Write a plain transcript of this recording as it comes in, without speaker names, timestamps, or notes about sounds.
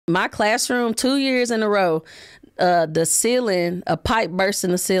My classroom, 2 years in a row, the ceiling, a pipe burst in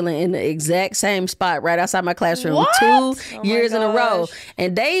the ceiling in the exact same spot right outside my classroom. What? 2 years in a row.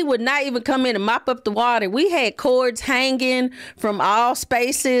 And they would not even come in and mop up the water. We had cords hanging from all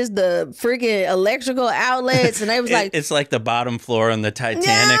spaces, the freaking electrical outlets. And they was like... It's like the bottom floor on the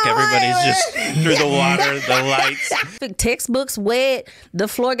Titanic. Everybody's just through the water, the lights. Textbooks wet. The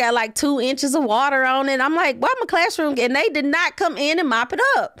floor got like 2 inches of water on it. I'm like, why my classroom? And they did not come in and mop it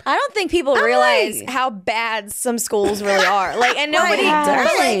up. I don't think people realize how bad some schools really are. Like, and nobody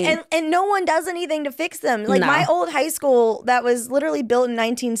does. And no one does anything to fix them. Like, my old high school that was literally built in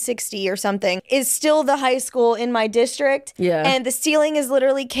 1960 or something is still the high school in my district. Yeah. And the ceiling is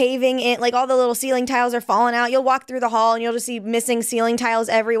literally caving in. Like, all the little ceiling tiles are falling out. You'll walk through the hall and you'll just see missing ceiling tiles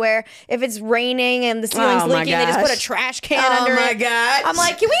everywhere. If it's raining and the ceiling's leaking, they just put a trash can under it. Oh my God. I'm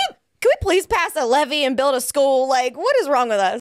like, can we please pass a levy and build a school? Like, what is wrong with us?